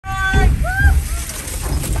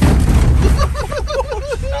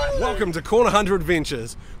welcome to Hunter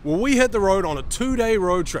Adventures, where we hit the road on a 2-day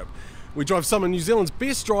road trip. We drive some of New Zealand's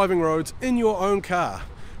best driving roads in your own car.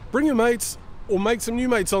 Bring your mates or make some new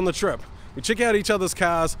mates on the trip. We check out each other's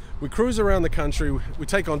cars, we cruise around the country, we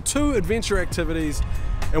take on 2 adventure activities,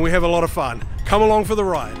 and we have a lot of fun. Come along for the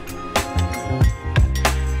ride.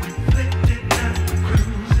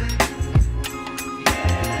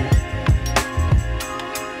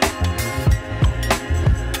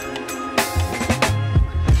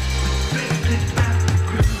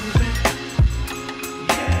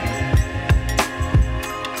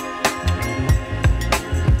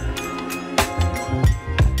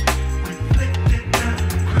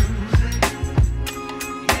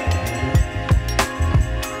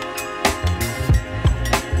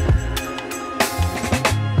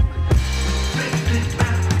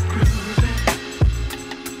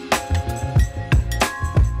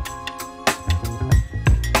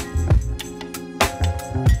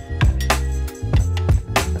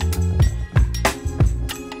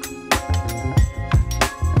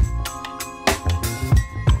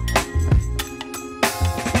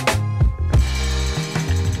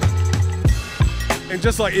 And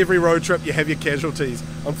just like every road trip, you have your casualties.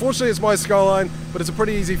 Unfortunately, it's my Skyline, but it's a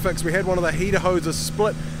pretty easy fix. We had one of the heater hoses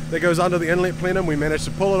split that goes under the inlet plenum. We managed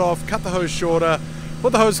to pull it off, cut the hose shorter,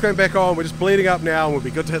 put the hose clamp back on. We're just bleeding up now and we'll be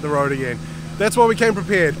good to hit the road again. That's why we came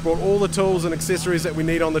prepared. Brought all the tools and accessories that we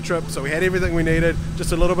need on the trip, so we had everything we needed,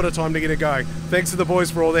 just a little bit of time to get it going. Thanks to the boys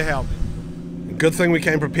for all their help. Good thing we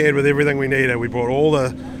came prepared with everything we needed. We brought all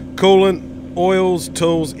the coolant, oils,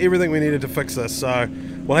 tools, everything we needed to fix this. So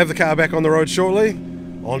we'll have the car back on the road shortly.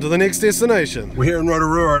 On to the next destination. We're here in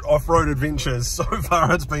Rotorua at Off-Road Adventures. So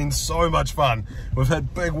far it's been so much fun. We've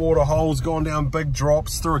had big water holes, gone down big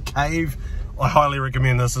drops through a cave. I highly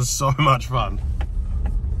recommend this. It's so much fun.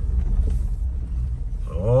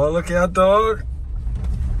 Oh, look out, dog.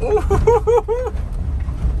 Ooh.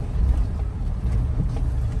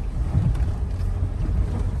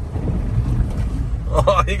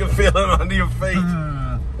 Oh, you can feel it under your feet.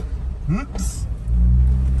 Oops.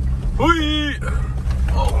 Whee!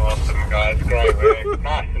 Oh, awesome, guys. Great work.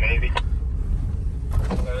 Nice and easy.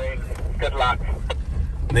 Good luck.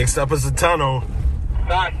 Next up is the tunnel.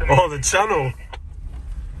 Nice and oh, the channel.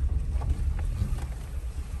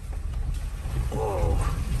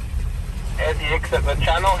 Oh. As you exit the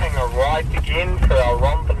channel, hang a right again for our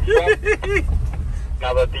romp and stop.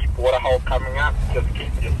 Another deep water hole coming up. Just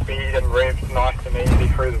keep your speed and revs nice and easy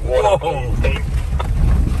through the water.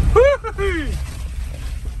 Please,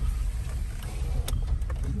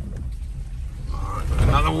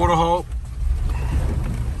 another water hole.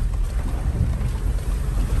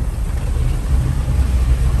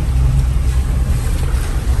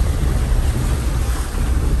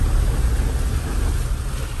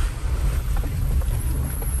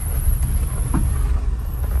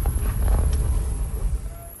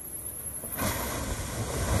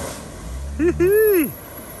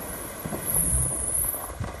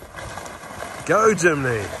 Go,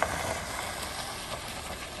 Jimny.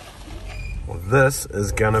 Well, this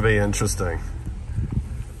is gonna be interesting.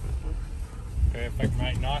 Perfect,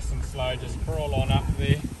 mate. Nice and slow. Just crawl on up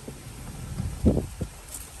there.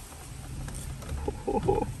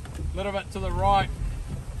 Little bit to the right.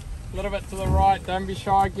 Little bit to the right. Don't be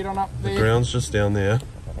shy. Get on up there. The ground's just down there.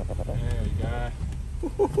 There we go.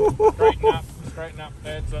 Straighten up. Straighten up.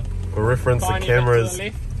 That's it. For reference, the camera's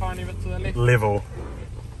tiny bit to the left. Level.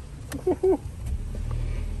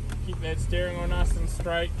 Keep that steering wheel nice and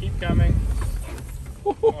straight. Keep coming.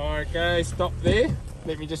 Okay, stop there.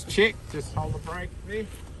 Let me just check. Just hold the brake there.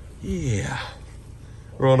 Yeah.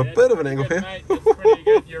 We're on a bit of an angle here. Mate. That's pretty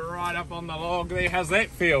good. You're right up on the log there. How's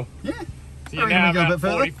that feel? Yeah. So you're now about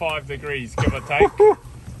 45 degrees, give or take.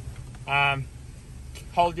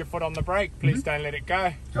 Hold your foot on the brake. Please don't let it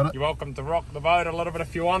go. Got it. You're welcome to rock the boat a little bit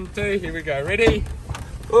if you want to. Here we go. Ready?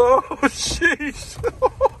 Oh, sheesh.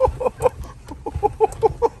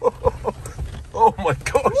 Oh my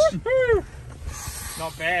gosh.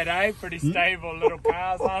 Not bad, eh? Pretty stable little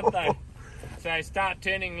cars, aren't they? So start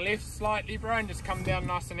turning left slightly, bro, and just come down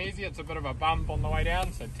nice and easy. It's a bit of a bump on the way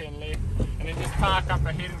down, so turn left. And then just park up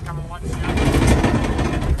ahead and come and watch the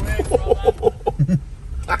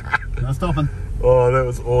other. No stopping. Oh, that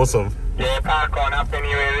was awesome. Yeah, park on up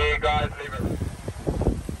anywhere there, guys. Leave it.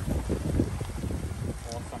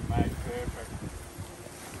 Awesome, mate. Perfect.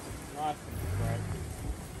 Nice and straight.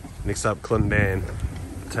 Next up, Clint Dan,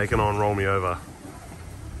 taking on Roll Me Over.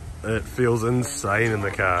 It feels insane in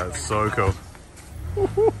the car. It's so cool.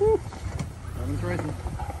 Driving's racing.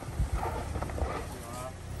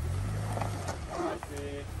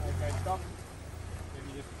 Okay, stop. Let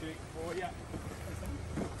me just check for you.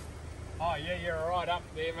 Oh yeah, you're right up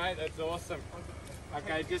there, mate. That's awesome.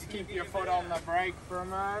 Okay, just keep your foot on the brake for a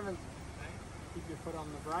moment. Keep your foot on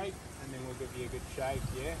the brake, and then we'll give you a good shake,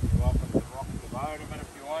 yeah? You're welcome to rock the boat a bit if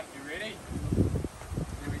you want. You ready?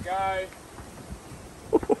 Here we go.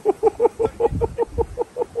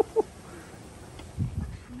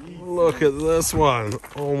 Look at this one.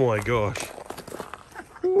 Oh my gosh.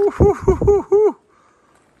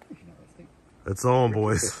 It's on,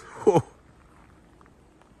 boys.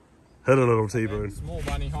 Hit a little T-bone. Small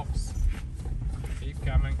bunny hops. Keep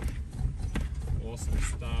coming. Awesome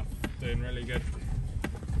stuff. Doing really good.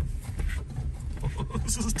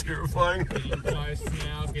 This is terrifying. Getting close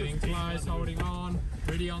now. Getting close. Holding on.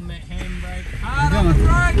 Ready on that handbrake. Hard on the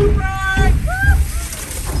brake.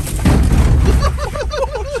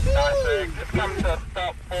 Nice work. Just come to a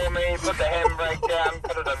stop for me. Put the handbrake down.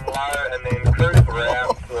 Put it in low, and then cruise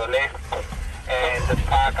around to the left, and just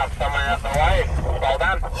park up somewhere out the way. Well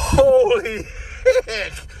done. Holy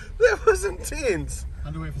heck! That was intense.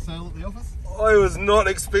 Underwear for sale at the office? I was not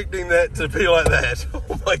expecting that to be like that.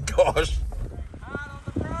 Oh my gosh. Hard on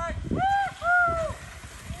the brake.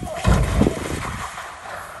 Well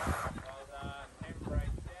done.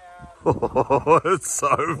 Handbrake down. Oh, it's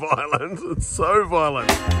so violent. It's so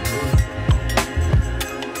violent.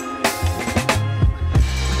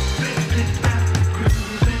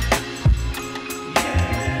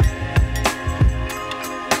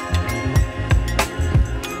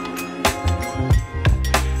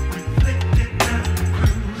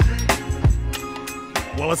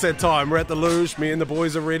 Well, it's that time. We're at the luge. Me and the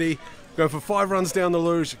boys are ready. Go for 5 runs down the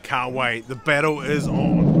luge. Can't wait. The battle is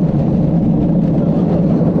on.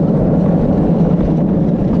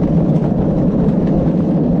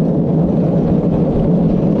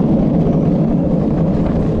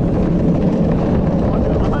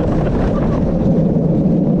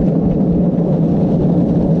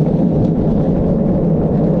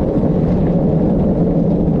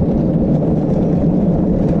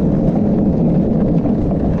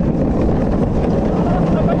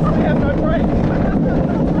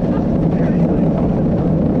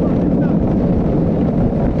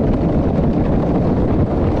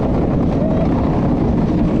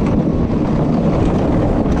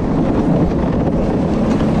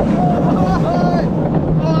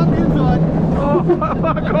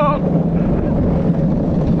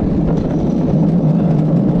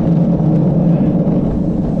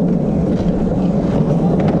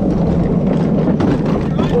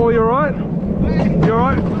 Oh, you alright? You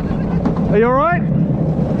alright? Are you alright?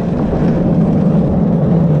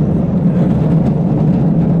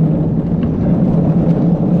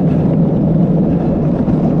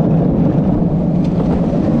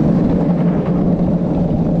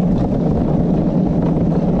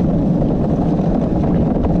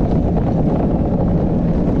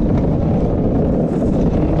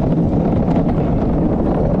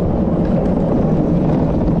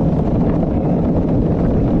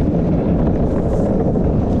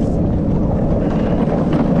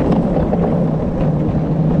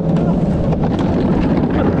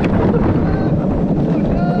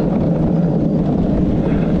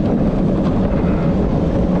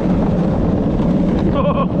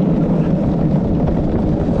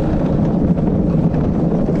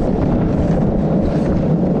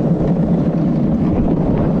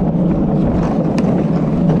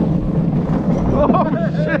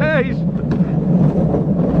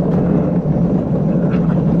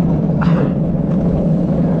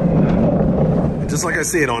 Just like I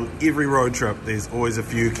said, on every road trip, there's always a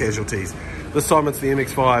few casualties. This time it's the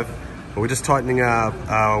MX-5, but we're just tightening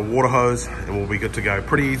our water hose and we'll be good to go.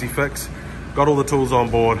 Pretty easy fix. Got all the tools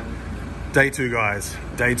on board. Day 2, guys.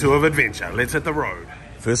 Day 2 of adventure. Let's hit the road.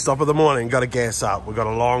 First stop of the morning, got to gas up. We've got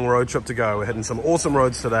a long road trip to go. We're hitting some awesome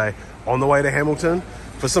roads today on the way to Hamilton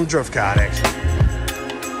for some drift kart action.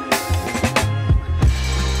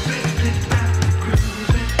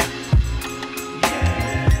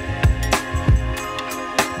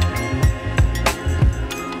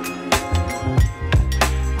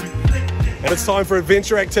 And it's time for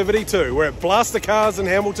adventure activity too. We're at Blaster Cars in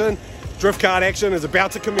Hamilton. Drift kart action is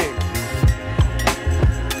about to commence.